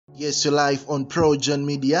Yes, you're live on PROJOURN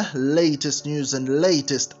Media, latest news and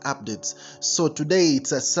latest updates. So today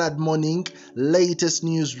it's a sad morning. Latest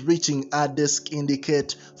news reaching our desk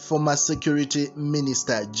indicate former Security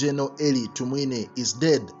Minister General Elly Tumwine is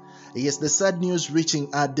dead. Yes, the sad news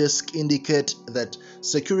reaching our desk indicate that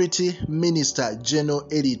Security Minister General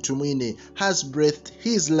Elly Tumwine has breathed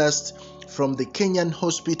his last from the Kenyan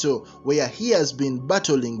hospital where he has been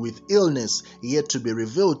battling with illness yet to be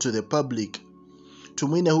revealed to the public.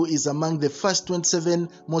 Tumwine, who is among the first 27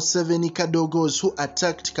 Museveni Kadogos who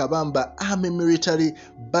attacked Kabamba Army military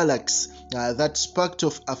barracks that sparked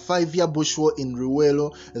off a 5-year bush war in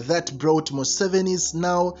Ruwelo that brought Museveni's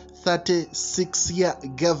now 36-year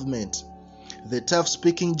government. The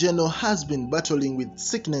tough-speaking general has been battling with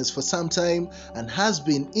sickness for some time and has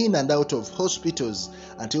been in and out of hospitals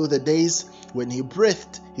until the days when he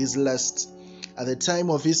breathed his last. At the time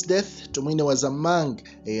of his death, Tumwine was among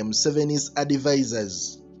Museveni's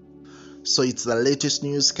advisors. So it's the latest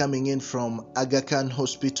news coming in from Aga Khan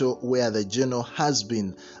Hospital where the general has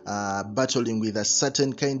been battling with a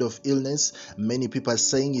certain kind of illness. Many people are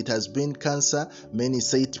saying it has been cancer. Many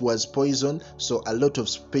say it was poison. So a lot of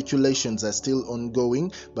speculations are still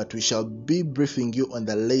ongoing, but we shall be briefing you on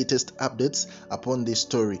the latest updates upon this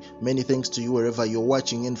story. Many thanks to you wherever you're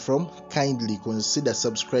watching in from. Kindly consider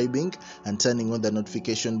subscribing and turning on the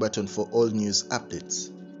notification button for all news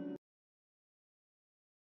updates.